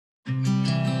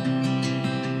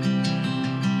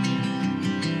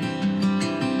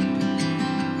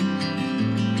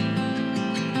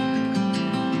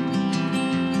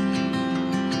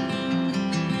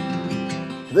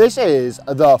This is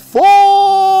the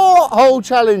Foooore Hole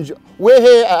Challenge. We're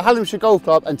here at Hallamshire Golf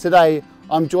Club and today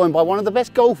I'm joined by one of the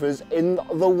best golfers in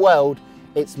the world.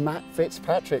 It's Matt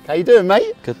Fitzpatrick. How you doing,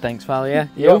 mate? Good, thanks, pal. Yeah.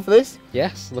 You up for this?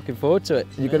 Yes, looking forward to it.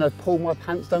 You're going to pull my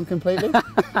pants down completely?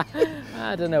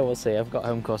 I don't know, we'll see. I've got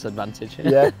home course advantage.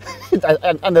 Yeah,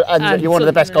 and you're one of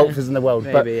the best golfers in the world.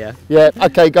 Maybe, but, yeah. Yeah,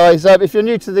 okay guys, if you're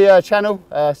new to the channel,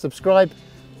 subscribe,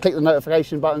 click the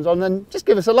notification buttons on and just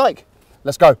give us a like.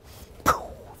 Let's go.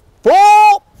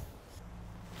 Four.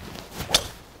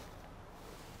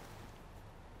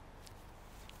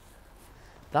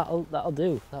 That'll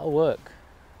do. That'll work.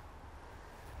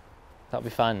 That'll be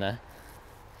fine there.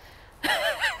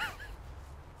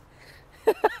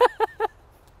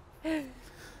 The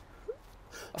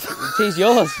tea's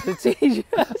yours. The tea's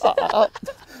yours.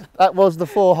 That was the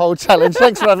Foooore Hole Challenge.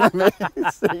 Thanks for having me.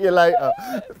 See you later.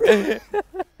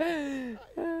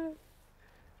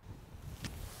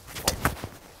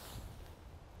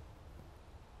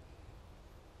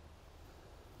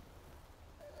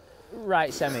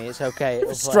 Right, Semi, it's okay.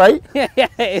 It'll Straight? Play. Yeah,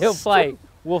 it'll play.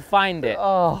 We'll find it.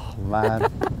 Oh, man.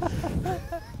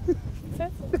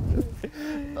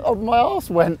 Oh, my arse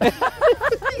went.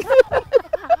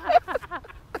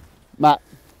 Matt,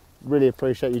 really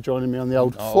appreciate you joining me on the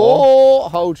old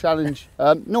Foooore Hole Challenge.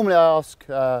 Normally I ask,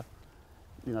 you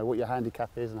know, what your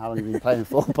handicap is and how long you've been playing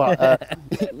for, but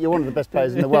you're one of the best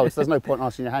players in the world, so there's no point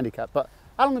asking your handicap. But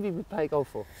how long have you been playing golf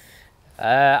for?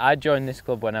 I joined this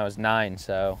club when I was 9,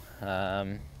 so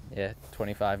yeah,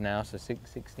 25 now, so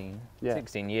 16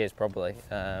 years probably.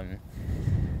 I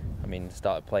mean,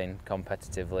 started playing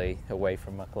competitively away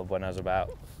from my club when I was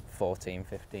about 14,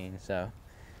 15, so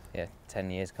yeah,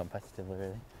 10 years competitively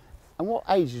really. And what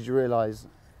age did you realise,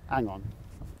 hang on,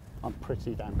 I'm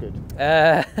pretty damn good?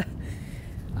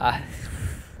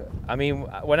 I mean,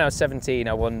 when I was 17,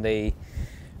 I won the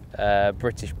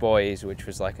British Boys, which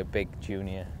was like a big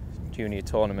junior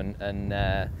tournament, and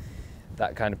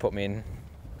that kind of put me in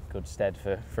good stead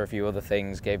for a few other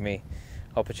things, gave me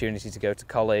opportunity to go to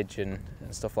college and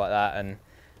stuff like that. And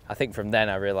I think from then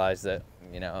I realised that,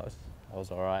 you know, I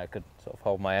was all right. I could sort of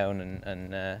hold my own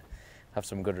and have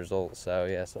some good results. So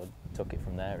yeah, sort of took it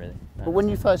from there really. But when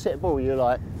you first hit a ball, you're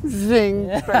like, zing,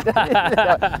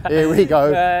 here we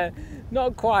go.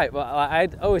 Not quite, but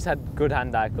I'd always had good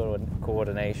hand-eye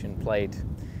coordination, played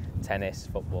tennis,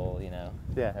 football, you know,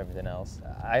 everything else.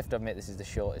 I have to admit this is the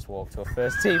shortest walk to a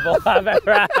first tee ball I've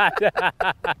ever had.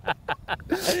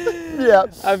 Yeah.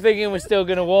 I'm thinking we're still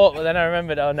going to walk, but then I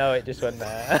remembered, oh no, it just went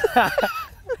there.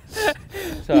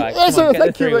 It's all right, come on, get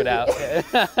the 3 wood out.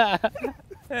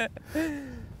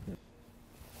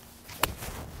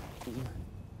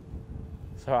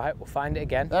 It's all right, we'll find it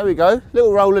again. There we go,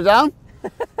 little roller down.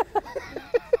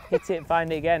 Hit it,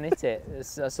 find it again, hit it.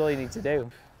 That's all you need to do.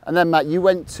 And then Matt, you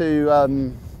went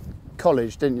to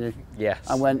college, didn't you? Yes.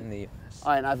 And went, in the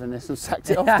I ain't having this, and sacked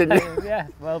it off, didn't you? Yeah,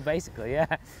 well, basically,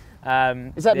 yeah.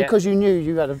 Is that because you knew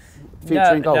you had a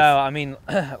future in golf? No, I mean,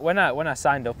 when I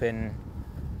signed up in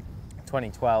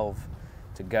 2012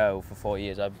 to go for 4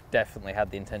 years, I definitely had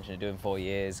the intention of doing 4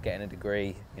 years, getting a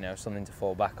degree, you know, something to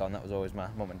fall back on. That was always my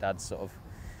mum and dad's sort of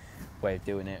way of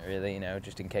doing it, really, you know,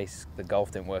 just in case the golf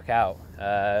didn't work out.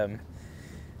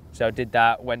 So I did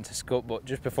that, went to school, but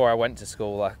just before I went to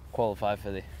school, I qualified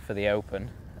for the Open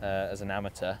as an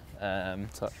amateur, and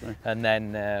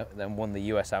then won the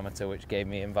US Amateur, which gave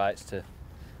me invites to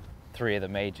 3 of the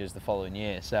majors the following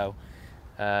year. So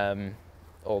all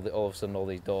of a sudden, all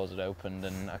these doors had opened,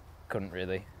 and I couldn't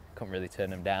really turn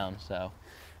them down. So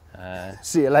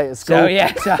see you later, school. So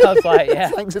yeah, so I was like, yeah,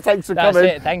 thanks for that's coming.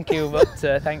 it. Thank you, but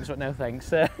thanks, but no thanks.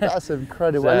 That's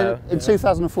incredible. So, in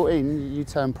 2014, you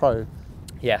turned pro.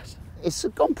 Yes. It's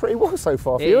gone pretty well so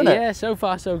far for you, isn't it? Yeah, so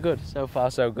far so good. So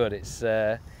far so good. It's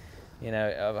you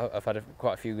know, I've had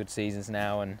quite a few good seasons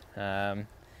now, and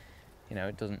you know,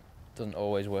 it doesn't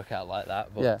always work out like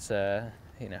that. But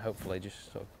you know, hopefully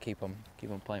just sort of keep on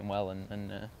playing well,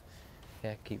 and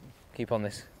yeah, keep on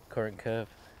this current curve.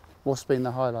 What's been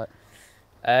the highlight?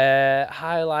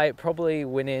 Highlight probably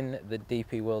winning the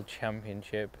DP World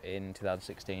Championship in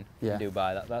 2016 in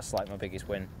Dubai. That's like my biggest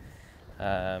win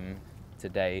to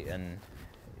date, and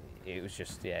it was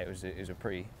just it was a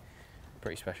pretty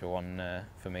special one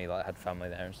for me. Like, I had family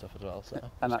there and stuff as well, so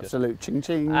an absolute ching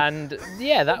ching. And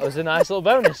yeah, that was a nice little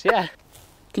bonus. Yeah.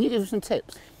 Can you give us some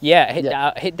tips? Yeah,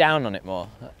 hit down on it more.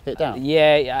 Hit down.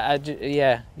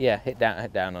 Yeah, hit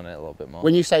down on it a little bit more.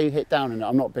 When you say hit down on it,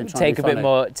 I'm not being trying to be funny.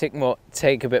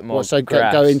 Take a bit more. So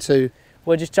grass. Go into.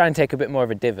 Well, just try and take a bit more of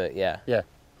a divot. Yeah. Yeah.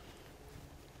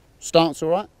 Stance all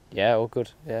right? Yeah, all good.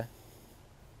 Yeah.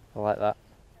 I like that.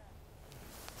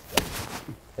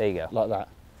 There you go. Like that.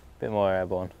 Bit more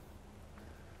airborne.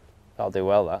 That'll do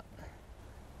well, that.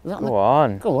 Go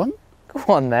on. Go on.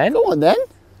 Go on then. Go on then.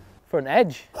 Front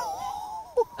edge.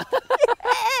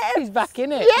 He's back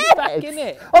in it. Yes. He's back in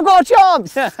it. I've got a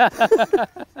chance.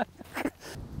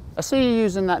 I see you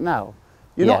using that now.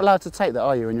 You're not allowed to take that,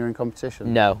 are you, when you're in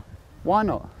competition? No. Why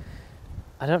not?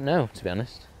 I don't know, to be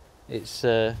honest. It's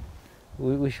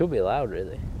we should be allowed,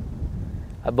 really.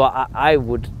 But I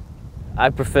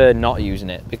prefer not using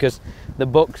it, because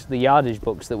the yardage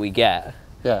books that we get,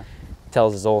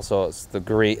 tells us all sorts. The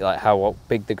green, like how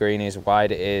big the green is,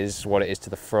 wide it is, what it is to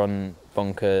the front,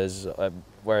 bunkers.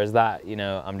 Whereas that, you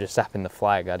know, I'm just sapping the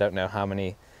flag. I don't know how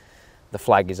many the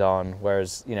flag is on.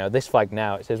 Whereas, you know, this flag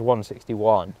now, it says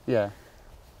 161. Yeah.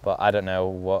 But I don't know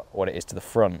what it is to the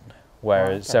front.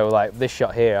 Whereas, so like this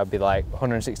shot here, I'd be like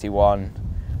 161.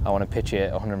 I want to pitch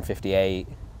it 158.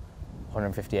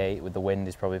 158 with the wind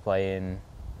is probably playing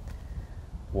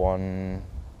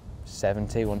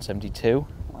 170, 172.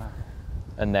 Wow.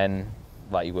 And then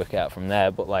like you work it out from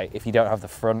there. But like if you don't have the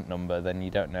front number, then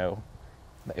you don't know.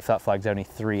 If that flag's only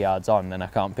 3 yards on, then I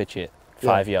can't pitch it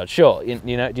 5 yards short.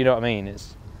 You know, do you know what I mean?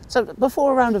 So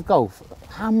before a round of golf,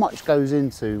 how much goes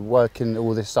into working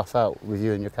all this stuff out with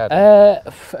you and your caddy?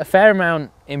 A fair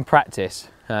amount in practice,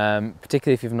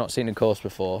 particularly if you've not seen a course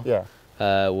before. Yeah.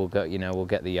 We'll go, you know, we'll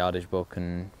get the yardage book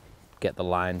and get the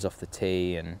lines off the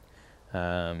tee, and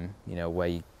you know, where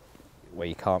you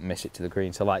can't miss it to the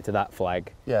green. So like to that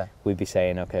flag, we'd be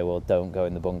saying, okay, well, don't go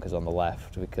in the bunkers on the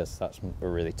left, because that's a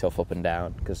really tough up and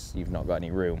down, because you've not got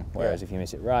any room. Whereas if you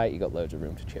miss it right, you've got loads of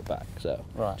room to chip back. So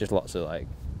just lots of like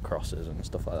crosses and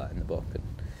stuff like that in the book,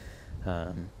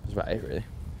 and that's about it, really.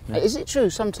 Is it true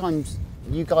sometimes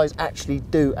you guys actually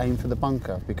do aim for the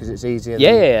bunker because it's easier?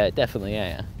 Yeah, definitely,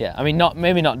 yeah. I mean,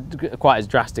 maybe not quite as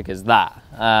drastic as that.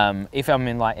 If I'm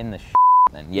in the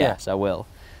then yes, I will.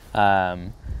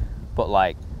 But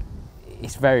like,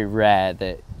 it's very rare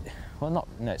that, well,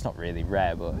 it's not really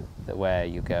rare, but that where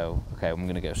you go, okay, I'm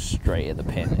going to go straight at the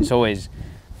pin. It's always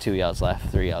 2 yards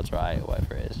left, 3 yards right, or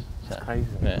whatever it is. So, that's crazy.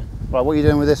 Yeah. Right, what are you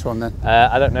doing with this one then?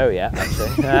 I don't know yet,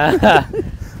 actually.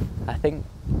 I think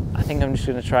I'm just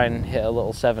going to try and hit a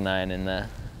little 7-iron in there.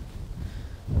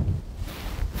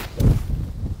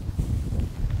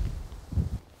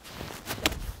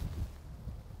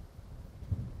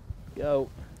 Go.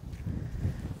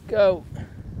 Go.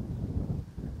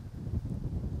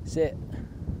 Sit.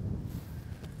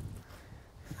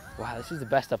 Wow, this is the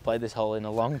best I've played this hole in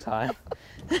a long time.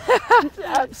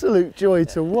 Absolute joy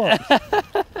to watch.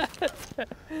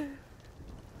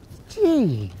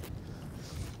 Gee.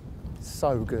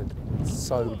 So good,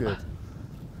 so good.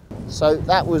 So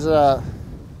that was iron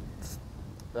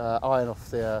off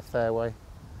the fairway.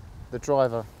 The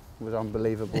driver was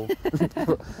unbelievable.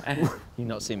 You've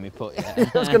not seen me put yet.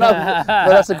 I was going to. Well,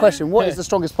 that's the question. What is the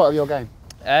strongest part of your game?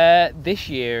 This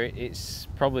year, it's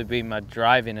probably been my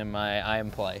driving and my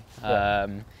iron play.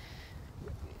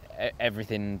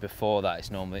 Everything before that,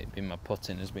 it's normally been my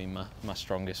putting has been my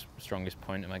strongest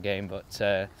point of my game.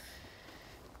 But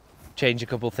change a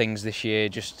couple things this year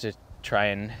just to try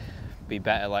and be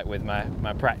better. Like with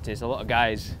my practice, a lot of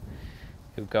guys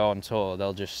who go on tour,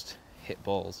 they'll just hit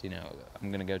balls. You know,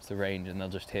 I'm going to go to the range and they'll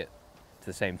just hit to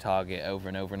the same target over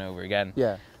and over and over again.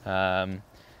 Yeah.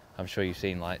 I'm sure you've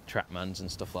seen like Trapmans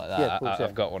and stuff like that. Yeah, of course,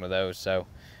 I've got one of those. So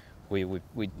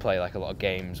we'd play like a lot of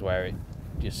games where it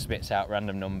just spits out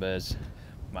random numbers.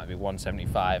 Might be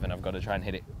 175, and I've got to try and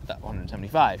hit it that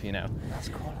 175. You know. That's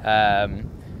cool.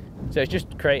 So it's just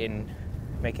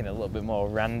making it a little bit more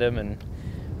random, and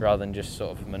rather than just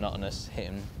sort of monotonous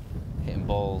hitting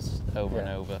balls over and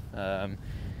over,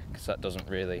 because that doesn't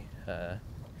really. I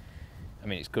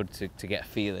mean, it's good to get a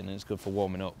feeling, and it's good for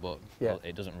warming up, but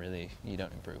it doesn't really. You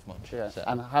don't improve much. Yeah. So.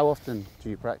 And how often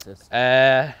do you practice?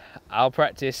 I'll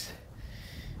practice.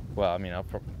 Well, I mean, I'll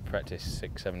practice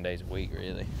 6-7 days a week,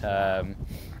 really.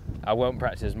 I won't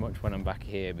practice as much when I'm back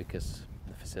here because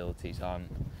the facilities aren't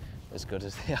as good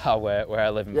as they are where I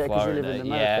live in Florida. You live in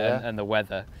America, and the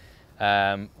weather.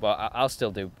 But I'll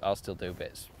still do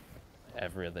bits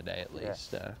every other day at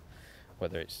least,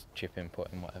 whether it's chipping,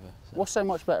 putting, whatever. So. What's so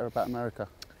much better about America?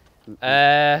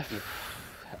 The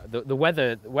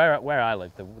weather where I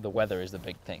live, the weather is the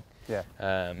big thing. Yeah.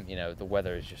 You know, the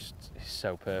weather is just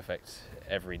so perfect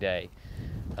every day.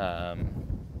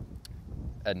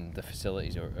 And the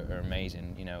facilities are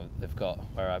amazing. You know, they've got,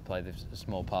 where I play, there's a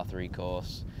small par 3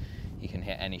 course. You can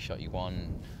hit any shot you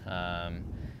want.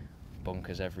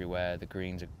 Bunkers everywhere. The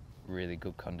greens are really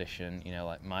good condition. You know,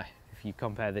 like if you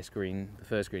compare this green, the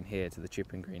first green here, to the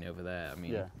chipping green over there, I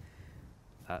mean,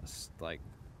 that's like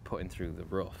putting through the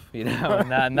rough, you know,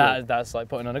 and that's like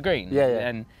putting on a green. Yeah, yeah.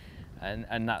 And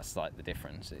and that's like the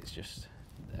difference. It's just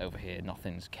over here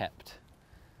nothing's kept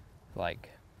like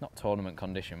not tournament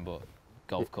condition, but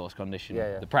golf course condition.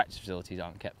 Yeah, yeah. The practice facilities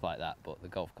aren't kept like that, but the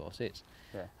golf course is.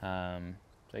 Yeah.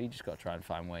 So you just got to try and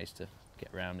find ways to get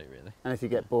around it, really. And if you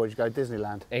get bored, you go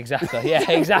Disneyland. Exactly.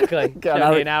 Yeah. Exactly. Get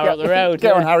on an hour up the road.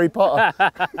 Get on Harry Potter.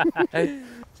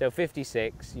 So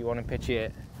 56, you want to pitch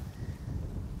it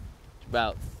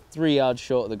about 3 yards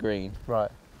short of the green.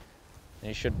 Right.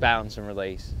 And it should bounce and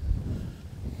release.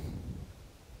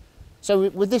 So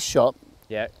with this shot,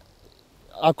 Yeah.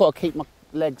 I've got to keep my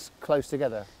legs closest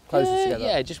together.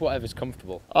 Yeah, just whatever's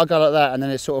comfortable. I go like that, and then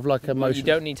it's sort of like a motion. You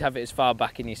don't need to have it as far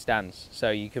back in your stance, so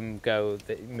you can go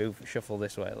shuffle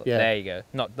this way. Yeah. There you go.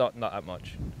 Not that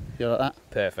much. You like that?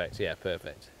 Perfect. Yeah,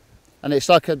 perfect. And it's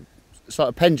like a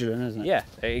pendulum, isn't it? Yeah,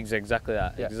 it's exactly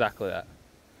that. Yeah. Exactly that.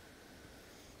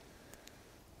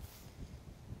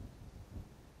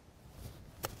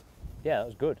 Yeah, that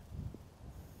was good.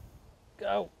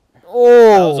 Go.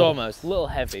 Oh. That was almost a little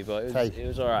heavy, but it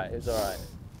was all right. It was all right.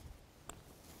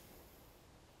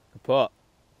 Good putt.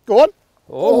 Go on.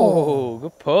 Oh,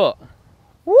 good putt.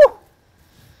 Woo.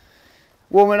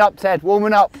 Warming up, Ted.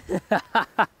 Warming up.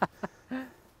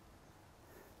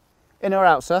 In or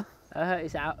out, sir?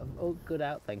 It's out. Oh, good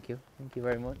out. Thank you. Thank you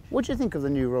very much. What do you think of the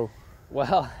new rule?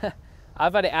 Well,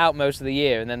 I've had it out most of the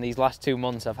year, and then these last 2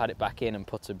 months I've had it back in and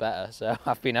putted better, so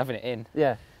I've been having it in.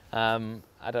 Yeah.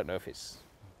 I don't know if it's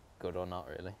good or not,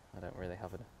 really. I don't really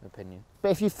have an opinion. But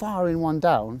if you're firing one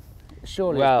down,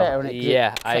 surely Well, it's better. And it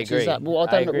yeah, I agree. That. Well,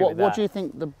 I agree with what that. do you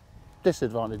think the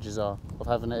disadvantages are of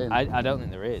having it in? I don't think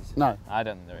there is. No. I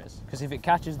don't think there is. Because if it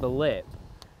catches the lip,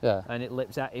 Yeah. and it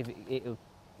lips out, if it'll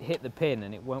hit the pin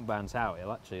and it won't bounce out,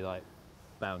 it'll actually like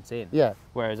bounce in. Yeah.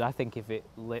 Whereas I think if it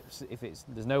lips,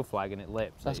 there's no flag and it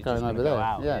lips, That's it's going just over gonna go there,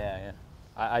 out. yeah. Yeah.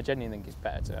 I genuinely think it's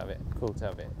better to have it. Cool. To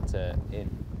have it in.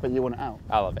 But you want it out?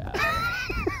 I'll have it out.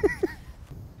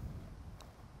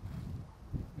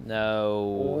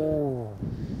 No. Oh.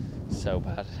 So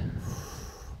bad.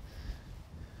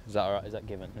 Is that alright? Is that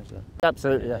given? Is that...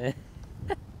 Absolutely, yeah.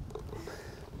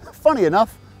 Funny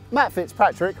enough, Matt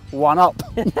Fitzpatrick, 1 up.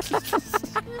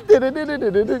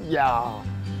 Yeah.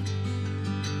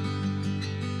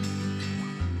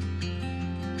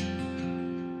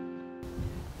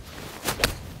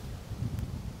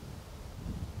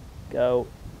 Go.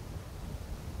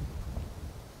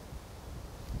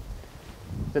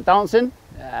 Is it dancing?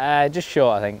 Just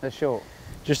short, I think. They're short.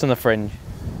 Just on the fringe.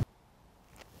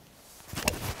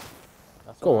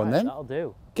 That's Go all on right, then. That'll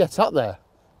do. Get up there.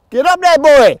 Get up there,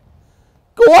 boy.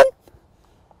 Go on.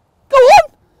 Go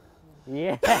on.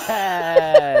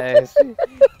 Yes.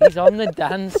 He's on the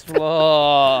dance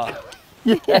floor.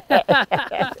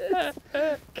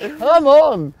 Come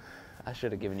on. I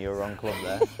should have given you a wrong club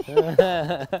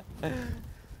there.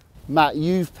 Matt,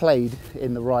 you've played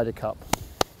in the Ryder Cup.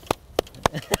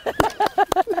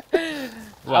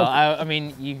 Well, I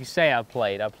mean, you say I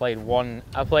played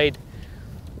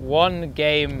one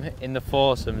game in the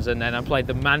foursomes, and then I played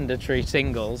the mandatory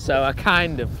singles, so I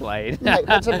kind of played. Mate,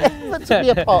 but to be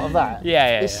a part of that,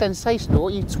 Yeah. it's sensational.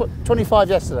 What, you 25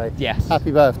 yesterday? Yes.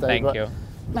 Happy birthday. Thank you.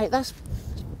 Mate, that's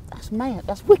mad.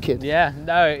 That's wicked. Yeah,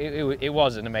 no, it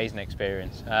was an amazing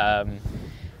experience.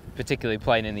 Particularly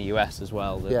playing in the US as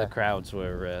well. The crowds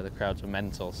were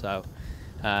mental. So,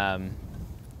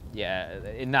 yeah,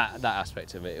 in that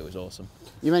aspect of it, it was awesome.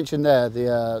 You mentioned there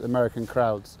the American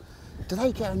crowds. Do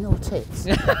they get on your tits?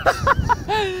 No,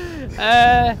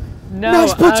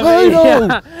 Mashed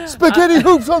potato, spaghetti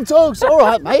hoops on toast. All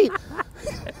right, mate.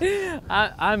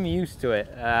 I'm used to it.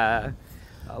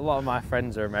 A lot of my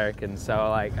friends are American, so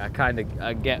like I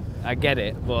get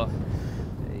it, but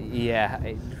yeah,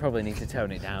 you probably need to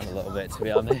tone it down a little bit, to be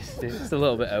honest. It's a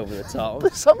little bit over the top.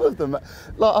 But some of them,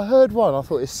 like I heard one, I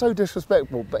thought it's so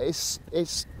disrespectful, but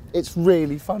it's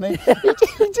really funny.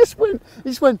 he just went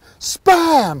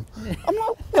spam. I'm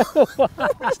like,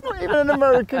 it's not even an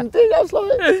American thing. I was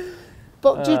like,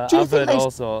 but do you I've think heard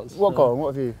all sorts. What go on?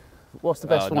 What have you? What's the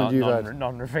best one you've heard?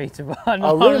 Non-repeatable.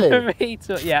 Oh, really?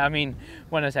 Non-repeatable. Yeah, I mean,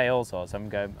 when I say all sorts, I'm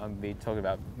talking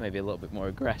about maybe a little bit more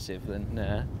aggressive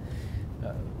than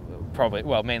probably.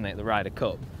 Well, mainly at the Ryder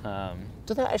Cup.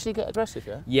 Do they actually get aggressive?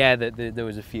 Yeah. Yeah, there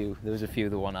was a few. There was a few.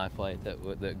 The one I played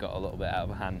that got a little bit out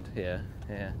of hand. Yeah.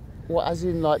 What, as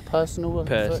in like personal?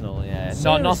 Personal, yeah.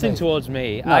 Seriously? Nothing towards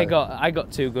me. No. I got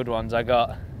 2 good ones. I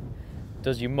got,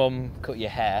 does your mum cut your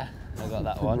hair? I got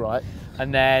that one. Right.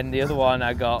 And then the other one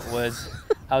I got was,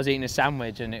 I was eating a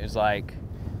sandwich and it was like,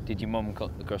 did your mum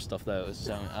cut the crust off those?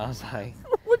 So I was like,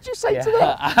 What'd you say to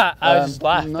that? I just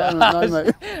laughed. No,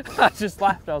 mate. I just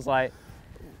laughed. I was like,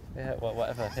 Yeah, well,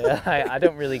 whatever. Yeah, I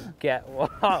don't really get what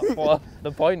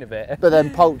the point of it. But then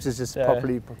Pulse is just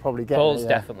probably getting Pulse it, yeah.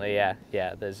 definitely,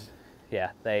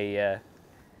 yeah. They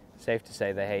safe to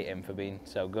say they hate him for being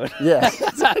so good. Yeah.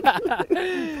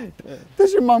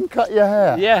 Does your mum cut your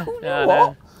hair? Yeah. Oh, No, what?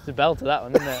 no. It's a bell to that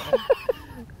one, isn't it?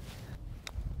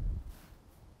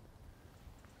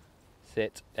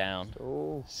 Sit down.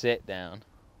 Oh. Sit down.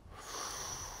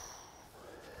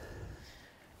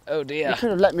 Oh dear. You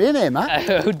could have let me in here, Matt.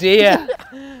 Oh dear.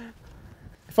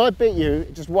 If I beat you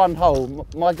just one hole,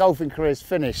 my golfing career's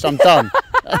finished. I'm done.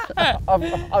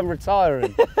 I'm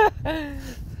retiring.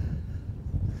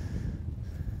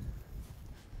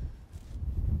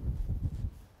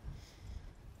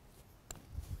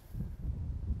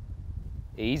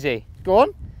 Easy. Go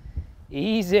on.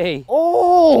 Easy.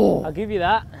 Oh! I'll give you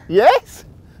that. Yes?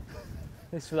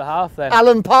 This for the half then.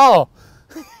 Alan Parr.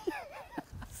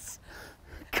 Yes.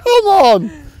 Come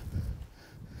on.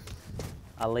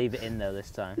 I'll leave it in though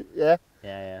this time. Yeah?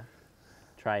 Yeah.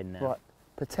 Trying now. Right.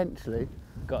 Potentially,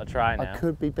 Got to try now. I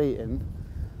could be beating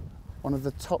one of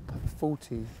the top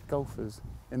 40 golfers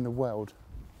in the world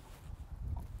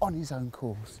on his own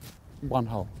course. One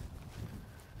hole.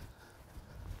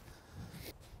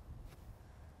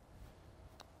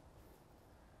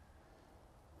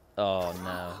 Oh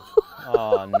no.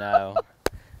 Oh no.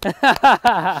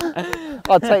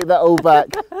 I'll take that all back.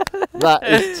 That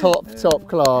is top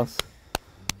class.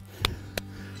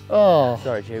 Oh,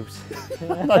 Sorry, Tubes.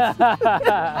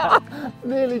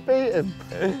 nearly beat him.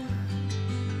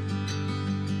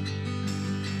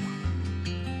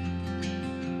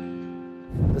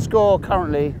 The score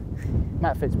currently,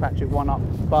 Matt Fitzpatrick 1 up,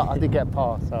 but I did get a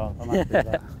pass, so I'm happy with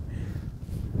that.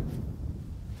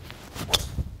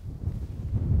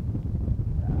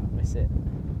 Miss it.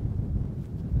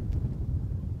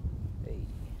 Hey.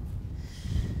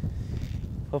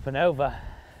 Up and over.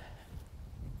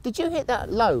 Did you hit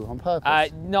that low on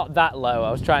purpose? Not that low.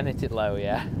 I was trying to hit it low,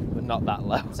 yeah, but not that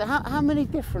low. So how many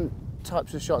different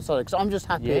types of shots are there? Because I'm just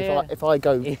happy Yeah. if I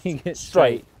go Get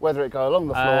straight, whether it go along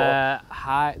the floor.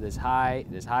 High. There's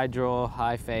high draw,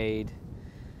 high fade.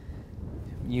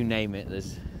 You name it.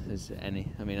 There's any.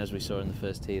 I mean, as we saw in the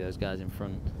first tee, those guys in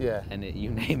front. Yeah. And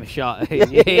you name a shot,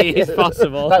 it's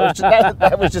possible.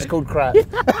 that was just called crap.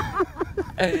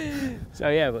 So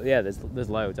yeah, but yeah, there's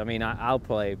loads. I mean, I'll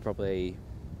play probably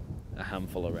a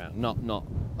handful around, not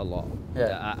a lot.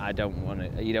 Yeah. I don't want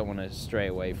to. You don't want to stray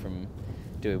away from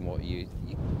doing what you're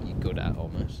good at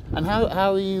almost. And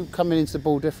how are you coming into the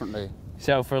ball differently?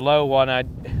 So for a low one,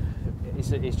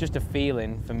 it's just a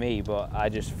feeling for me, but I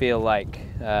just feel like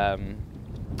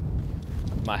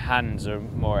my hands are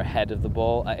more ahead of the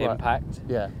ball at impact.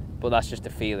 Yeah. But that's just a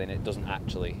feeling. It doesn't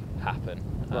actually happen.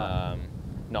 Right.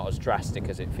 Not as drastic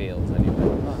as it feels anyway.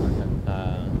 Oh, okay.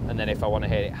 And then if I want to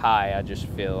hit it high, I just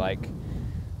feel like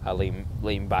I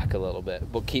lean back a little bit,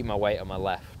 but keep my weight on my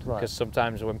left. Right. Because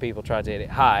sometimes when people try to hit it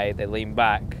high, they lean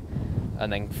back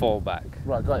and then fall back.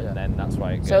 Right, got you. And then that's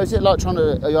why it goes. So is it like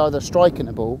are you either striking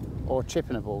a ball or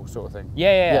chipping a ball sort of thing?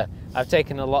 Yeah. I've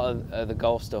taken a lot of the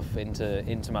golf stuff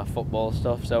into my football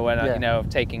stuff. So when I've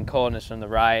taken corners from the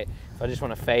right, if I just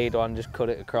want to fade one, just cut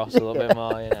it across a little bit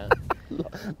more,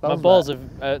 My balls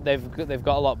have they've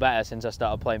got a lot better since I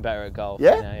started playing better at golf.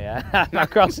 Yeah? Yeah. My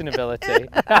crossing ability.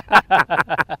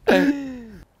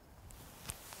 Good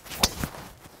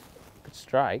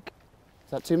strike.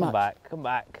 Is that too much? Come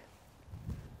back.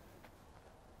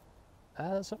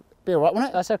 That's Be all right, won't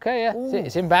it? That's okay, yeah. Ooh.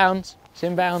 It's in bounds. It's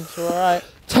in bounds. We're all right.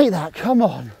 Take that, come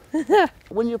on.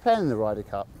 When you were playing in the Ryder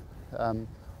Cup,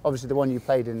 obviously the one you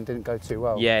played in didn't go too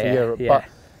well for Europe, but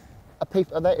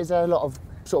is there a lot of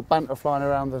sort of banter flying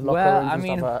around the locker rooms and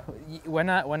stuff like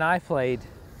that? when I played,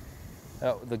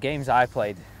 the games I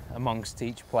played amongst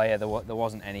each player, there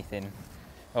wasn't anything.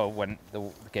 Oh, when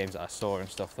the games that I saw and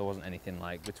stuff, there wasn't anything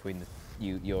like between the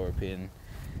European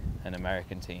and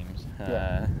American teams.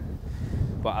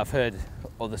 But I've heard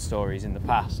other stories in the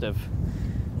past of,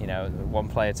 one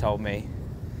player told me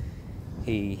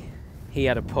he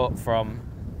had a putt from,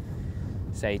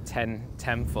 say, 10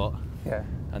 foot. Yeah.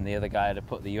 And the other guy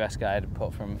the US guy had a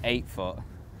putt from 8 foot.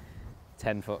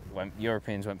 10 foot,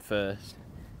 Europeans went first,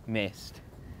 missed.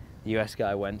 The US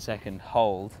guy went second,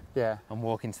 hold. Yeah. And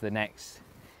walking to the next,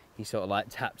 he sort of like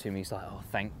tapped him. He's like, "Oh,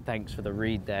 thanks for the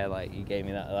read there. Like you gave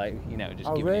me that,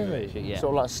 just giving him a shit." Yeah.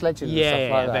 Sort of like sledging and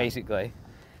stuff like that. Basically.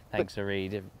 Thanks for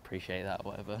read. Appreciate that.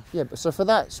 Whatever. Yeah, but so for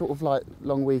that sort of like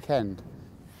long weekend,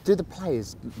 do the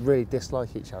players really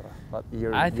dislike each other? Like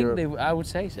I would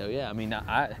say so. Yeah. I mean,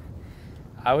 I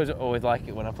was always like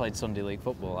it when I played Sunday League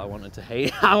football. I wanted to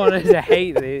hate. I wanted to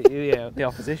hate the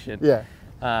opposition. Yeah.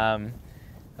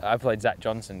 I played Zach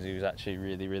Johnson, who was actually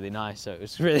really, really nice. So it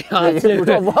was really hard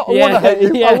to. I want to hate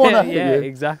you. I want to hate you.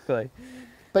 Exactly.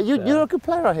 But you're a good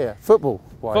player here,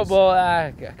 football-wise. Football,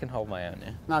 I can hold my own.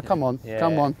 Yeah. No, come on,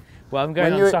 come on. Well, I'm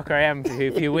going on Soccer AM for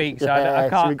a few weeks, so I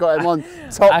can't. So we got him on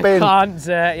top bin.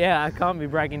 I can't be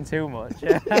bragging too much.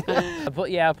 But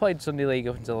yeah, I played Sunday League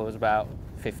up until I was about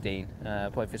 15. I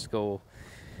played for school.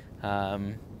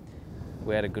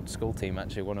 We had a good school team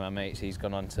actually. One of my mates, he's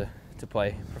gone on to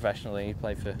play professionally. He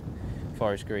played for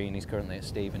Forest Green. He's currently at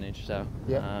Stevenage. So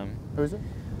yeah. Who is it?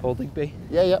 Paul Digby.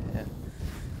 Yeah.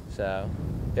 So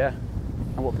yeah.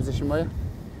 And what position were you?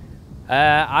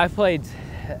 I played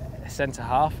centre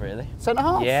half, really. Centre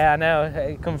half? Yeah, I know.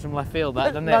 It comes from left field,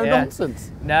 that doesn't it? No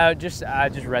nonsense. No, I just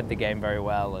read the game very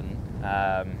well, and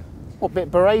what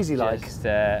bit Baresi like?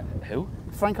 Who?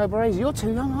 Franco Baresi. You're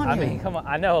too young, aren't you? I mean, come on.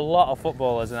 I know a lot of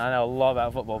footballers, and I know a lot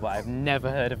about football, but I've never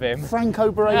heard of him.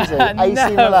 Franco Baresi,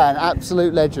 AC Milan,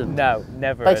 absolute legend. No,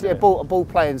 never. Basically, heard of him. a ball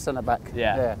playing centre back.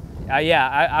 Yeah.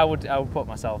 I would put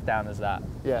myself down as that.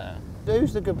 Yeah.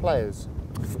 Who's the good players?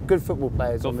 Good football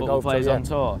players on the golf tour? Good football players on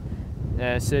tour.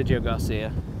 Sergio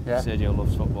Garcia. Yeah. Sergio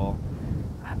loves football.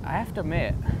 I have to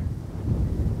admit,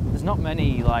 there's not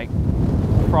many like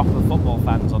proper football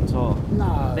fans on tour.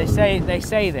 No. They say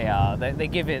they are. They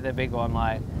give it the big one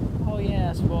like, oh yeah,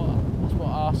 that's what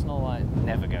Arsenal like.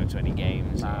 Never go to any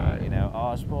games. No. You know,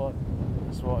 I support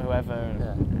whoever.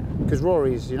 Yeah. Because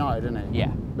Rory's United, isn't he?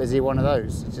 Yeah. Is he one of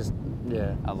those? It's just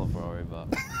yeah. I love Rory, but.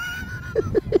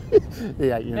 He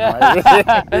ain't United.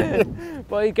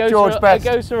 But it goes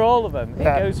for all of them. It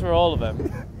goes for all of them.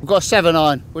 We've got a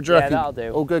 7-iron. What do you reckon? That'll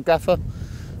do. All good, Gaffer?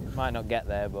 Might not get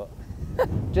there, but. Do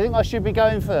you think I should be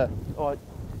going for? Or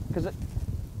because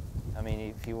I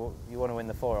mean, if you want to win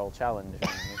the Foooore Hole challenge, I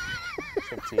mean,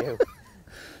 it's up to you.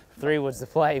 3 wood's the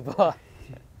play, but.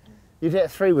 You'd hit a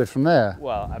 3-wood from there.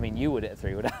 Well, I mean, you would hit a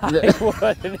 3-wood. I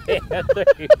wouldn't hit a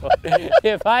 3-wood.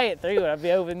 If I hit 3-wood, I'd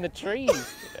be over in the trees.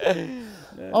 I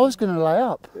was going to lay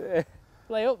up.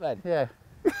 Lay up then. Yeah.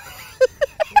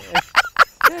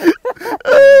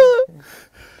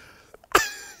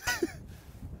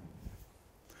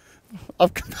 I'm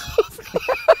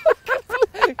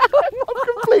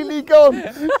completely gone.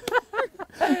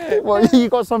 Well, you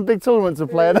got some big tournament to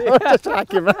play, and I'm just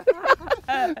hacking, man.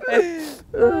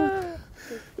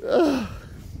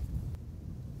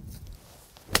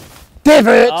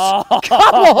 Divot! Oh.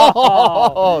 Come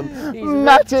on!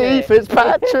 Matty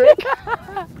Fitzpatrick!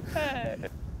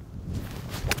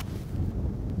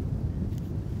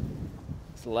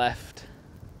 It's left.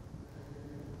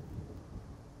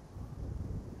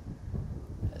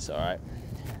 It's alright.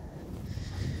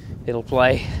 It'll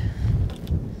play.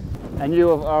 And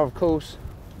you are, of course,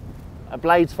 a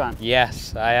Blades fan?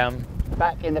 Yes, I am.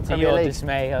 Back in the Premier League. To League. your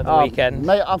dismay at the weekend.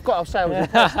 Mate, I've got to say, I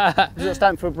was at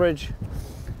Stamford Bridge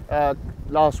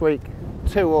last week,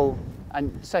 2-2,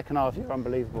 and second half you're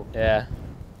unbelievable. Yeah.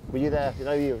 Were you there? You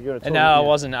know, you're a tournament. No, I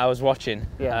wasn't. I was watching.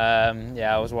 Yeah.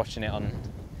 I was watching it on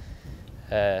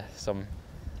some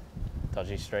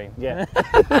dodgy stream. Yeah.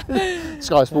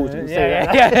 Sky Sports.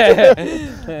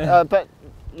 But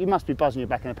you must be buzzing you're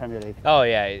back in the Premier League. Oh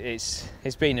yeah, it's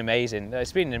been amazing.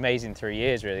 It's been an amazing 3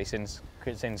 years really since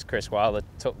Chris Wilder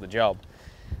took the job.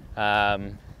 I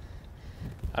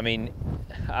mean,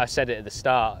 I said it at the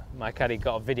start. My caddy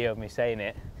got a video of me saying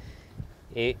it.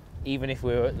 Even if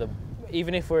we're at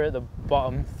the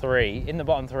bottom 3, in the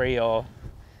bottom 3 or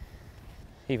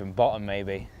even bottom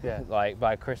maybe, like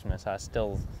by Christmas, I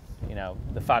still, you know,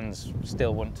 the fans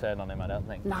still wouldn't turn on him. I don't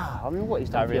think. No, I mean what he's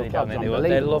done. I really don't think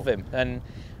they love him, and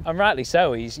rightly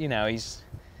so. He's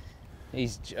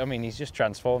just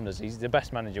transformed us. He's the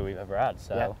best manager we've ever had.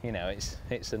 So you know, it's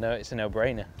a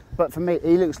no-brainer. But for me,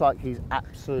 he looks like he's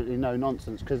absolutely no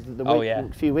nonsense because a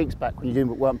few weeks back when you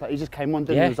weren't, he just came on,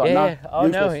 didn't he? He was like, no, oh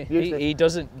useless, no, he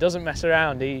doesn't mess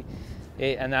around.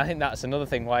 And I think that's another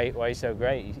thing why he's so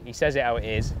great. He says it how it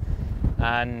is,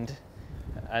 and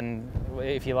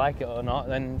if you like it or not,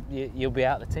 then you'll be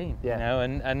out of the team. You know,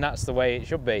 and that's the way it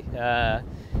should be.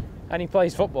 And he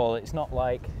plays football. It's not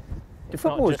like the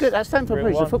football is good. At Stamford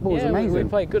Bridge, the football is amazing. We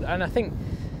play good, and I think,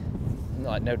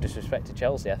 like, no disrespect to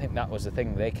Chelsea, I think that was the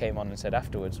thing they came on and said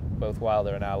afterwards. Both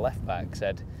Wilder and our left back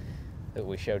said that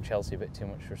we showed Chelsea a bit too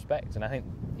much respect, and I think,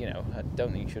 you know, I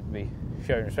don't think you should be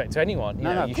showing respect to anyone.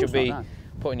 You should be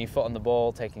putting your foot on the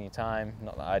ball, taking your time.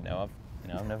 Not that I know of.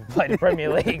 I've never played a Premier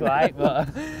League, like, but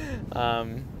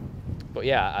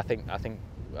yeah, I think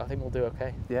we'll do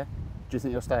okay. Yeah. Do you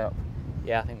think you'll stay up?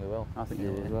 Yeah, I think we will. I think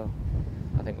you will as well.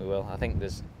 I think we will. I think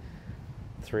there's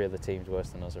 3 other teams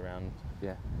worse than us around.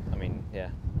 Yeah. I mean,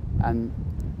 yeah. And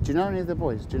Do you know any of the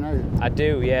boys? Do you know? I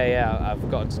do, yeah.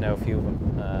 I've gotten to know a few of them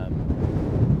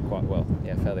quite well,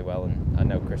 yeah, fairly well, and I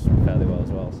know Chris fairly well as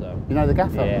well. So. You know the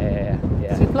gaffer? Yeah.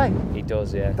 Does he play? He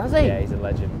does, yeah. Does he? Yeah, he's a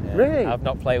legend. Yeah. Really? I've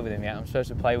not played with him yet. I'm supposed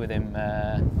to play with him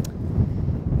the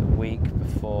week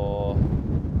before.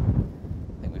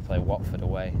 I think we play Watford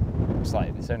away. It's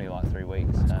only like 3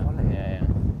 weeks. That's quality. Yeah.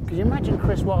 Could you imagine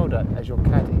Chris Wilder as your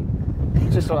caddy?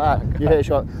 Just like that. You hit a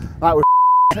shot. That was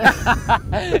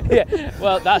Yeah,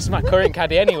 well, that's my current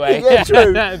caddy anyway. Yeah,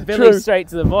 true. Billy straight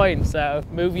to the point. So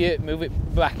move it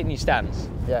back in your stance.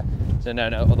 Yeah. So no,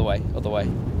 other way.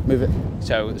 Move it.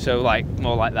 So like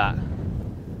more like that.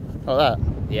 Like that.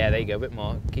 Yeah, there you go. A bit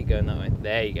more. Keep going that way.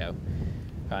 There you go.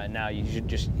 Right, now you should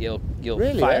you'll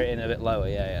Really, fire it in a bit lower.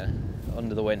 Yeah.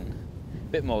 Under the wind.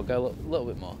 Bit more. Go a little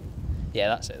bit more. Yeah,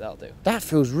 that's it. That'll do. That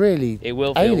feels really. It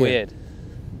will feel alien. weird.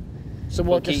 So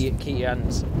what? Keep your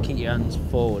hands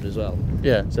forward as well.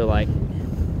 Yeah. So like,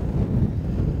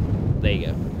 there you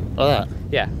go. Like that.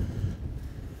 Yeah.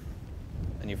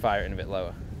 And you fire it in a bit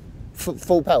lower.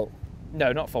 Full pelt.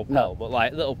 No, not full pelt, but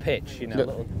like little pitch. You know,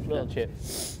 little yeah. chip.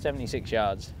 76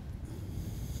 yards.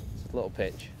 It's a little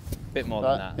pitch. Bit more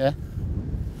Right, than that. Yeah.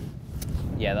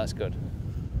 Yeah, that's good.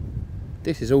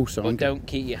 This is awesome. But don't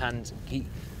keep your hands.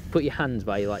 Put your hands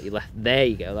by your left. There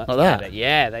you go. That's Like that? better.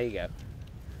 Yeah, there you go.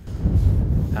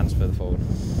 Hands further forward.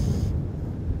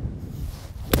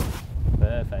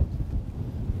 Perfect.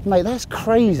 Mate, that's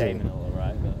crazy. Aiming all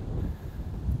right, but.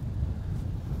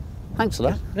 Thanks for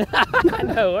that.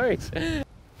 No worries.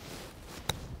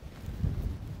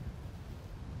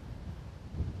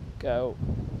 Go.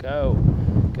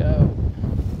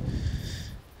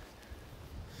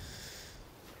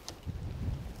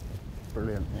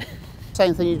 Brilliant.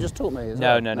 Same thing you just taught me, is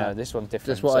No, it? no. This one's different.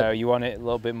 Just what So you want it a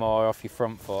little bit more off your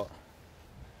front foot.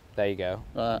 There you go.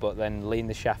 Right. But then lean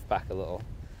the shaft back a little.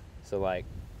 So like,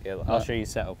 I'll show you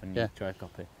setup and you try a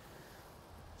copy.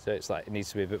 So it's like, it needs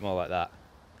to be a bit more like that.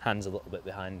 Hands a little bit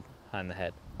behind the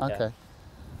head. Okay. Yeah.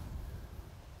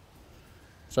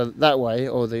 So that way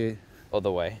or the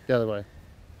Other way. other way?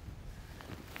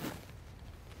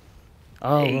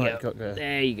 Oh, There you right. go.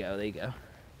 There you go.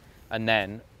 And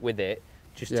then with it,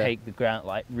 just take the ground,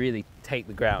 like really take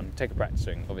the ground. Take a practice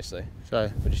swing, obviously.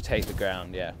 So. But just take the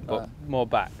ground, yeah. But more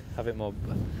back. Have it more,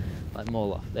 like more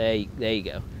loft. There you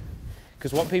go.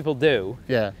 Because what people do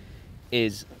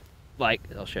is, like,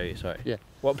 I'll show you, sorry. Yeah.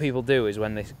 What people do is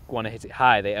when they want to hit it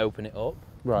high, they open it up.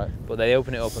 Right. But they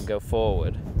open it up and go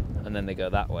forward, and then they go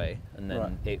that way, and then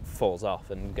Right. it falls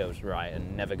off and goes right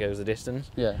and never goes the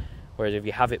distance. Yeah. Whereas if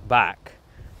you have it back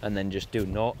and then just do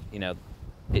not,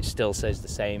 it still says the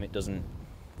same, it doesn't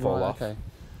fall Right, off. Okay.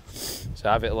 So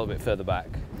have it a little bit further back,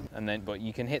 and then, but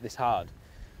you can hit this hard.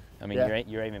 I mean,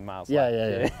 you're aiming miles. Yeah.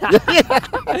 Yeah,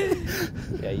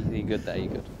 you're good there, you're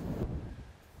good.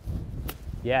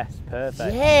 Yes,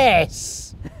 perfect.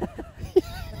 Yes!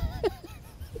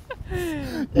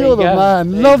 There You're you the go.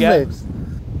 man. There Love you go. it.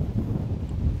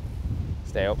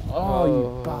 Stay up. Oh,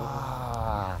 you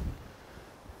bar.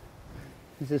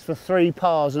 This is for 3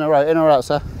 pars in a row. In or out,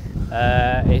 sir?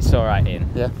 It's all right in.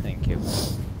 Yeah. Thank you.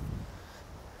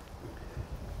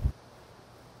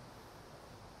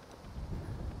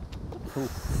 Ooh,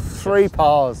 3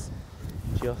 pars.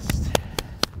 Just.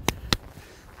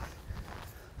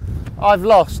 I've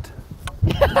lost.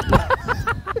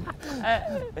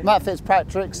 Matt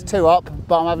Fitzpatrick's 2 up,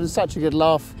 but I'm having such a good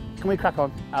laugh. Can we crack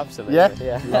on? Absolutely.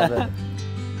 Yeah? Love it.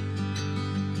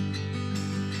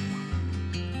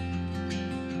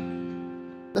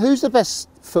 Who's the best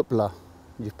footballer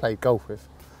you've played golf with?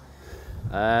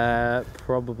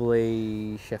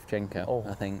 Probably Shevchenko. Oh.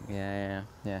 I think. Yeah,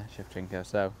 Shevchenko.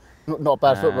 So. Not a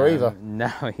bad footballer either. No,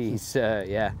 he's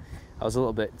yeah. I was a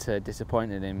little bit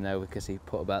disappointed in him though, because he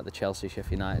put about the Chelsea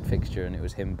Sheffield United fixture and it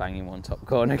was him banging one top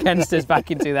corner against us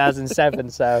back in 2007.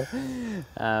 So,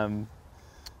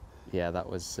 yeah, that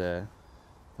was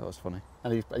funny.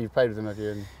 And you've played with him, have you?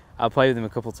 And I've played with him a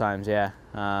couple of times, yeah.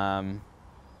 I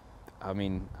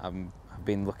mean, I've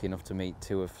been lucky enough to meet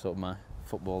 2 of sort of my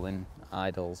footballing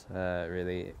idols,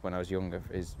 really, when I was younger,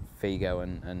 is Figo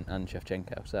and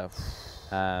Shevchenko. So,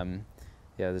 yeah,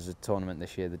 there's a tournament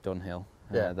this year, the Dunhill,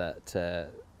 that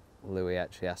Louis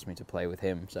actually asked me to play with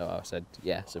him. So I said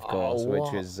yes, of course, which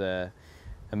was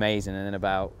amazing. And then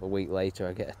about a week later,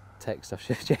 I get a text off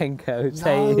Shevchenko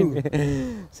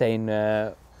saying,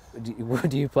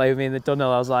 would you play with me in the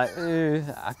Dunhill? I was like,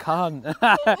 I can't.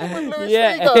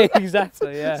 Yeah,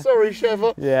 exactly. Yeah. Sorry,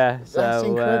 Chev. Yeah, so that's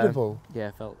incredible.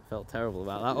 Yeah, felt terrible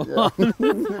about that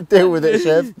one. Deal with it,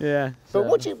 Chev. Yeah. But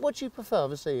what do you prefer?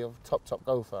 Obviously, you're a top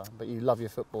golfer, but you love your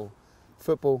football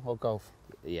or golf?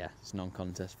 Yeah, it's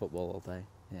non-contest football all day.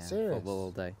 Yeah, Serious? football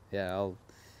all day. Yeah,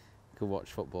 could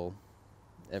watch football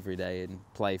every day and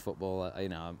play football. You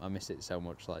know, I miss it so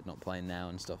much, like not playing now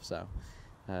and stuff. So,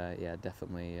 yeah,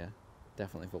 definitely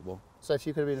football. So if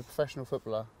you could have been a professional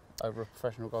footballer over a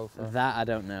professional golfer? That I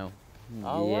don't know.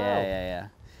 Oh, yeah, wow. yeah.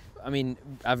 I mean,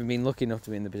 having been lucky enough to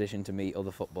be in the position to meet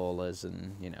other footballers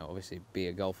and, you know, obviously be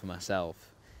a golfer myself,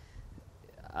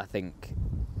 I think,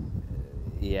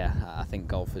 I think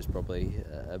golf is probably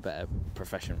a better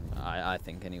profession. I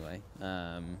think anyway.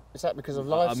 Is that because of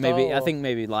lifestyle? Maybe I think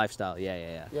maybe lifestyle.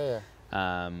 Yeah.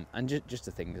 Yeah. And just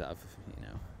the things that I've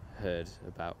heard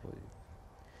about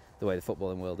the way the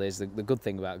footballing world is. The good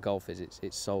thing about golf is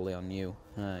it's solely on you.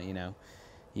 You know,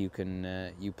 you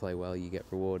can you play well, you get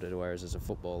rewarded. Whereas as a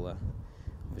footballer,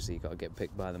 obviously you've got to get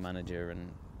picked by the manager. And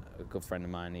a good friend of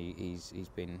mine, he's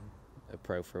been a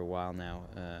pro for a while now,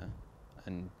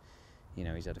 and you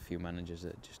know he's had a few managers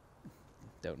that just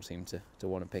don't seem to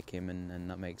want to pick him, and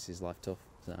that makes his life tough.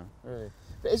 So Really,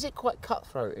 but is it quite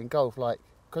cutthroat in golf? Like,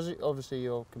 because obviously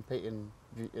you're competing,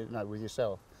 with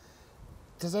yourself.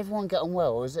 Does everyone get on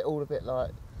well, or is it all a bit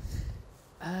like?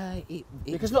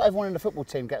 Because not everyone in the football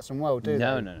team gets on well, do they?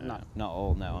 No, not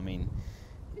all. No, I mean,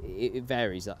 it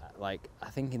varies. Like I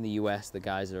think in the US, the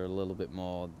guys are a little bit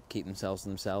more keep themselves to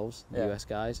themselves. The US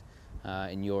guys.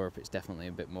 In Europe, it's definitely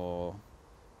a bit more.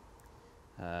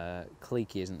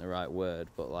 Cliquey isn't the right word,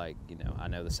 but like I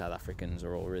know the South Africans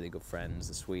are all really good friends.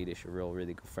 The Swedish are all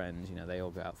really good friends. You know, they all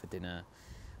go out for dinner,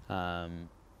 and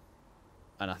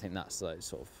I think that's like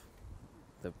sort of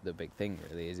the big thing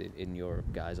really. Is in Europe,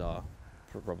 guys are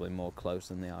probably more close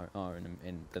than they are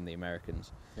than the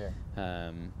Americans. Yeah.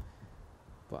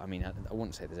 But I mean, I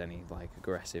wouldn't say there's any like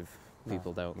aggressive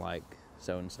people don't like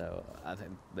so and so. I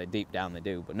think deep down they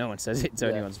do, but no one says it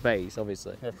to anyone's face,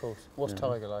 obviously. Yeah, of course. What's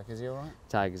Tiger like? Is he all right?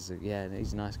 Tiger's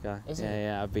he's a nice guy. Is he?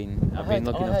 Yeah. I've been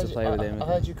lucky enough to play with him. I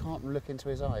heard you can't look into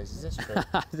his eyes. Is this true?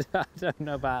 I don't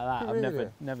know about that. Really?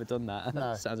 I've never done that.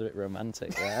 No. Sounds a bit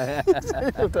romantic.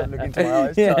 Don't look into my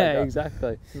eyes. Yeah, Tiger.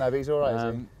 exactly. No, but he's all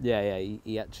right. Is he? Yeah.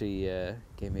 He actually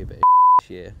gave me a bit of this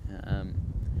year.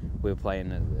 We were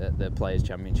playing at the Players'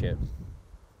 Championship,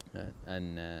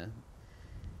 and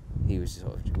we were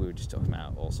just talking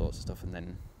about all sorts of stuff, and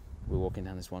then we were walking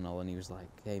down this one hole, and he was like,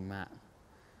 "Hey, Matt."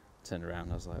 Turned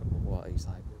around, I was like, "What?" He's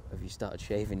like, "Have you started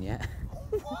shaving yet?"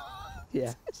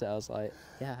 Yeah. So I was like,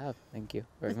 "Yeah, I have. Thank you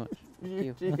very much."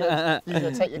 You're going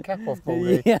to take your cap off,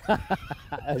 Baldy. Yeah.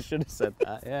 I should have said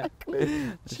that. Yeah. I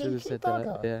should have Cheeky said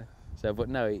bugger. that. Yeah. So, but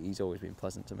no, he's always been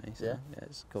pleasant to me. So, Yeah? Yeah,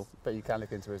 it's cool. But you can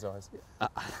look into his eyes.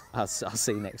 I'll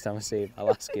see next time I see him.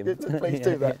 I'll ask him. Please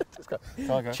do that. Just go,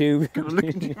 Tiger. Tube.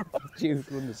 Tube.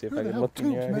 Wouldn't see if I can look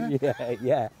in your eye.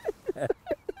 Yeah.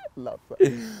 Love that.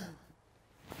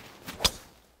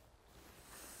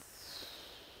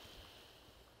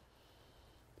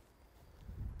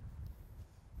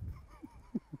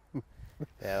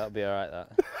 Yeah, that'll be all right.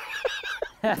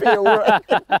 That. Be all right.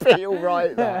 Be all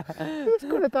right. That. It's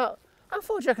gone about. How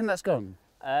far do you reckon that's gone?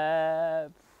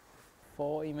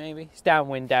 40 maybe. It's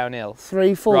downwind, downhill.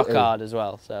 340. Rock hard as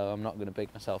well, so I'm not going to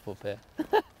big myself up here.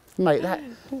 Mate,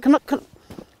 can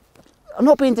I'm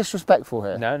not being disrespectful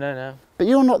here. No. But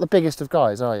you're not the biggest of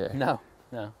guys, are you? No.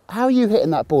 How are you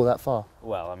hitting that ball that far?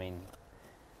 Well, I mean,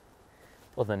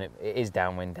 then it is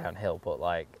downwind, downhill, but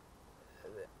like,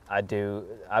 I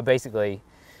basically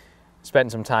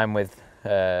spent some time with,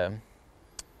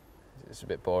 it's a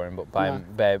bit boring, but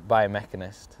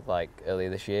biomechanist like earlier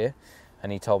this year,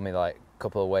 and he told me like a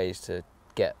couple of ways to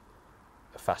get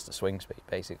a faster swing speed,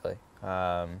 basically.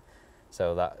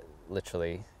 So that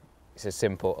literally, it's as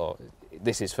simple, or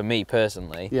this is for me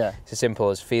personally, it's as simple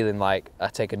as feeling like I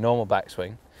take a normal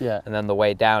backswing, and then the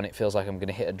way down it feels like I'm going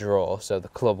to hit a draw, so the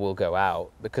club will go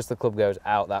out. Because the club goes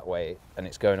out that way and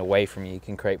it's going away from you, you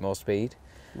can create more speed.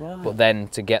 Right. But then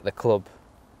to get the club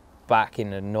back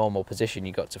in a normal position,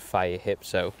 you got to fire your hips.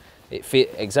 So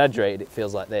exaggerated, it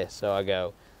feels like this. So I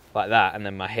go like that, and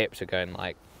then my hips are going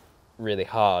like really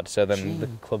hard. So then the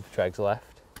club drags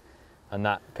left, and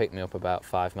that picked me up about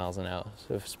 5 miles an hour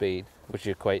of speed, which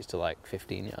equates to like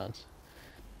 15 yards.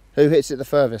 Who hits it the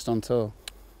furthest on tour?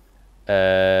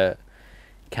 A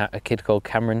kid called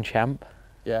Cameron Champ.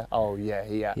 Yeah. Oh yeah,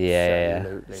 Yeah.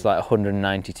 absolutely. It's like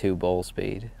 192 ball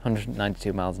speed,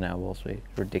 192 miles an hour ball speed.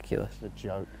 Ridiculous. It's a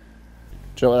joke.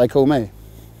 Do you know what they call me?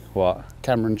 What?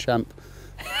 Cameron Champ.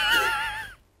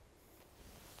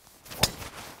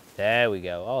 There we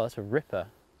go. Oh, that's a ripper.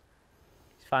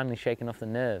 He's finally shaking off the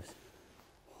nerves.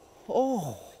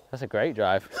 Oh. That's a great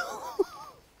drive.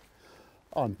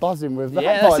 Oh, I'm buzzing with that.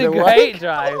 Yeah, by that's a the way. great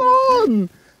drive. Come on.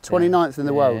 29th in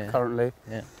the world Yeah. currently.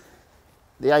 Yeah.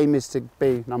 The aim is to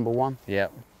be number one.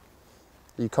 Yep.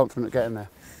 Are you confident getting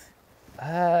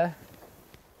there?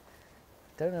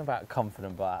 Don't know about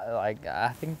confident, but like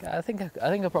I think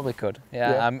I probably could.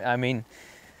 Yeah. I mean,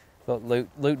 look,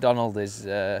 Luke Donald is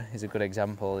a good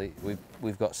example.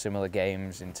 We've got similar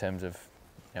games in terms of,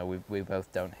 you know, we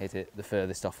both don't hit it the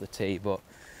furthest off the tee, but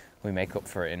we make up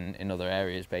for it in other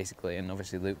areas basically. And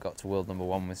obviously Luke got to world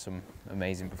 #1 with some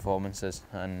amazing performances,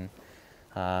 and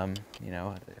you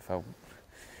know, if I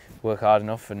work hard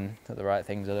enough and at the right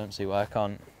things, I don't see why I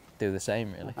can't do the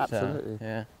same, really. Absolutely. So,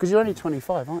 yeah. Because you're only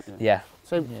 25, aren't you? Yeah.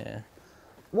 So yeah.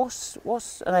 What's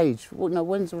an age? Well, no,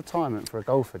 when's the retirement for a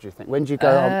golfer? Do you think? When do you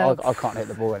go? I can't hit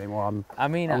the ball anymore.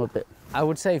 I'm a bit. I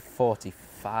would say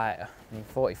 45. I mean,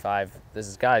 45.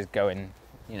 There's guys going,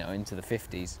 you know, into the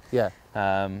 50s. Yeah.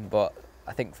 But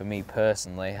I think for me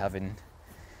personally, having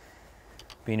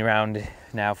been around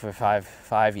now for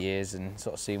five years and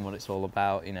sort of seeing what it's all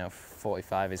about, you know,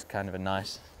 45 is kind of a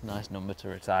nice number to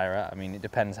retire at. I mean, it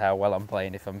depends how well I'm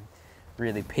playing. If I'm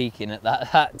really peaking at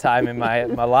that time in my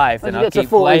life, then I'll keep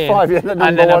playing.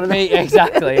 And then I'll peak.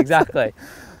 Exactly.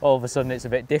 All of a sudden, it's a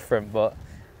bit different. But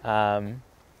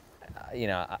you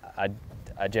know,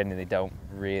 I genuinely don't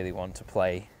really want to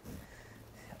play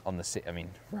on the. I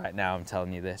mean, right now I'm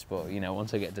telling you this, but you know,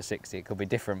 once I get to 60, it could be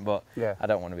different. But yeah. I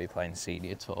don't want to be playing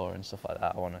senior tour and stuff like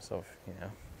that. I want to sort of, you know,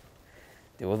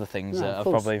 do other things No, that I've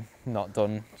probably not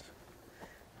done.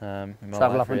 In my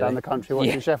Travel life, up and really. down the country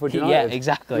watching Sheffield United. Yeah,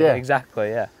 exactly.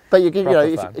 Yeah. But you know,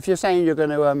 if you're saying you're going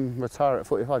to retire at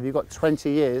 45, you've got 20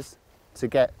 years to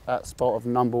get that spot of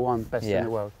 #1 best in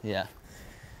the world. Yeah.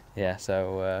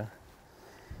 So.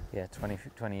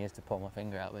 20 years to pull my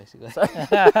finger out, basically.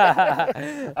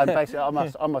 And basically,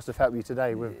 I must have helped you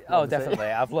today with. Oh, definitely.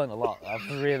 I've learned a lot.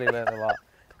 I've really learned a lot.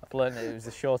 I've learned that it was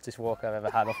the shortest walk I've ever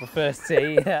had off the first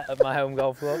tee at my home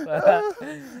golf club.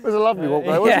 It was a lovely walk,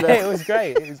 though, wasn't it? Yeah, it was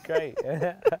great.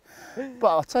 But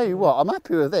I'll tell you what, I'm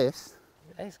happy with this.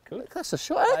 It's good. That's a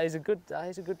shot. That is a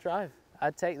good drive.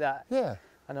 I'd take that. Yeah.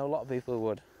 I know a lot of people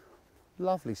would.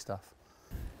 Lovely stuff.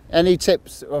 Any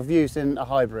tips of using a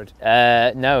hybrid?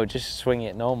 No, just swing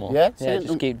it normal. Yeah? Yeah,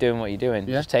 just keep doing what you're doing.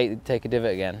 Yeah. Just take a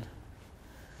divot again.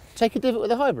 Take a divot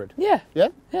with a hybrid? Yeah. Yeah?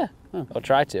 Yeah. Oh. Or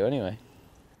try to, anyway.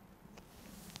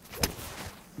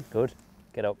 Good.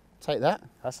 Get up. Take that.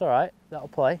 That's all right. That'll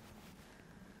play.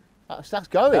 That's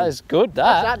going. That is good,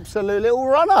 that. That's absolute little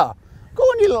runner. Go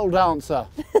on, you little dancer.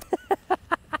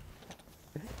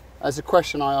 That's a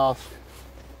question I ask,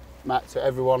 Matt, to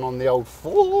everyone on the old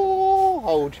Foooore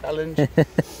Hole challenge.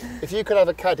 If you could have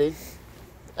a caddy,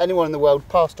 anyone in the world,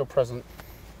 past or present,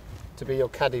 to be your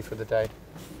caddy for the day,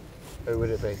 who would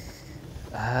it be?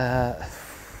 I'd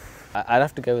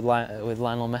have to go with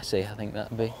Lionel Messi. I think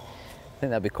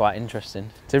that'd be quite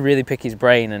interesting to really pick his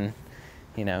brain and,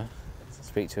 you know,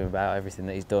 speak to him about everything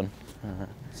that he's done.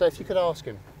 So if you could ask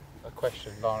him a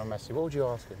question, Lionel Messi, what would you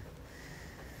ask him?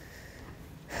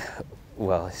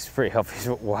 Well, it's pretty obvious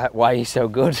why he's so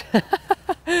good.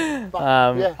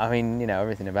 Yeah. I mean, you know,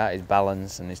 everything about his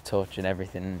balance and his touch and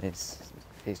everything, it's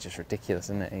just ridiculous,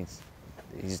 isn't it?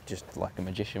 He's just like a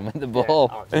magician with the ball.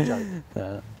 Yeah. Oh, it's a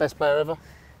joke. Best player ever?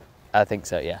 I think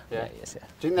so, yeah. Yeah. Yes, yeah.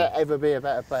 Do you think there'll ever be a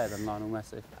better player than Lionel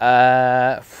Messi?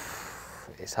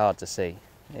 It's hard to see.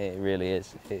 It really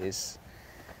is. It is.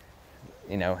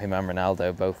 You know, him and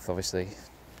Ronaldo both obviously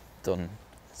done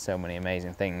so many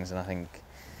amazing things, and I think,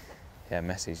 yeah,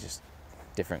 Messi's just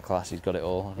different class. He's got it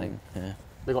all, I think. Yeah.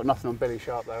 They've got nothing on Billy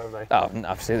Sharp though, have they? Oh,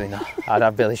 absolutely not. I'd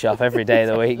have Billy Sharp every day of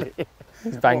the week. He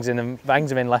bangs him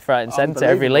in left, right and centre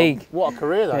every league. What a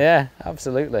career though. Yeah,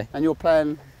 absolutely. And you're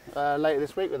playing later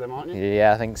this week with him, aren't you?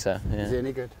 Yeah, I think so. Yeah. Is he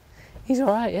any good? He's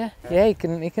all right, yeah. Yeah, he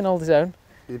can hold his own.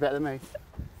 Is he better than me?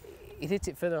 He hit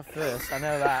it further off first, I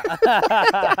know that.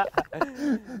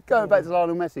 Going back to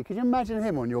Lionel Messi, could you imagine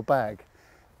him on your bag?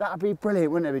 That'd be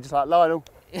brilliant, wouldn't it? Be just like, Lionel,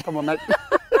 come on, mate.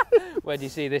 Where do you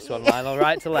see this one, Lionel?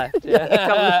 Right to left? Yeah,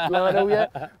 come on, Lionel, yeah.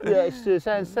 Yeah, it's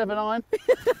saying 7-iron.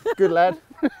 Good lad.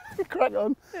 Crack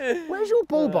on. Where's your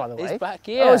ball, by the way? It's back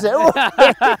here. Oh, is it? Oh.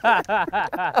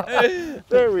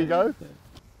 There we go.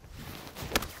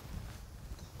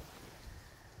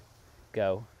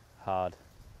 Go hard.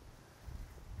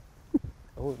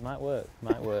 Oh, it might work.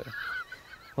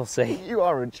 We'll see. You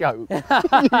are a joke.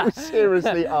 You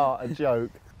seriously are a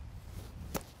joke.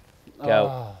 Go.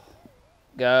 Oh.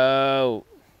 Go.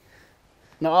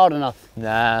 Not hard enough.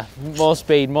 Nah, more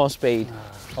speed.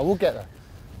 I will get there.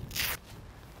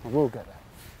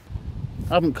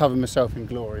 I haven't covered myself in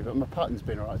glory, but my putting's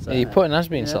been alright. So Yeah, your putting has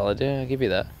been solid, yeah, I'll give you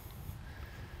that.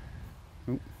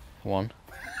 Oop. One.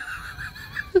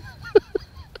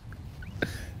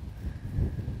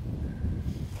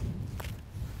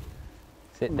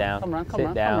 Sit down. Come round, come sit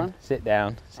round, down. come round. Sit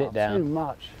down. Sit Oh, down. Too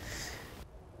much.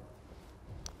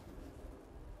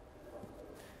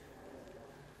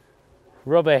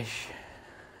 Rubbish.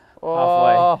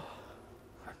 Oh. Halfway.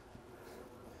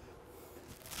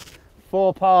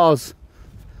 4 pars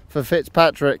for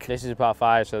Fitzpatrick. This is a par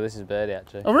 5, so this is birdie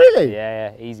actually. Oh really?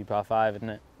 Yeah, yeah, easy par 5, isn't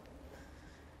it?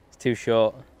 It's too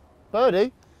short.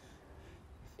 Birdie?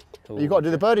 Ooh. You've got to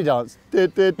do the birdie dance. Yeah,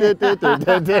 you've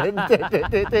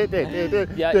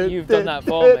done that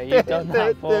for me. You've done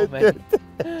that for me.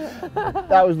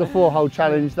 That was the 4-hole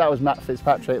challenge. That was Matt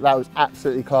Fitzpatrick. That was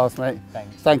absolutely class, mate.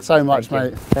 Thanks. Thanks so much, Thank you.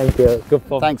 mate. Thank you. Good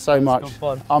fun. Thanks so much. Good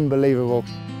fun. Unbelievable.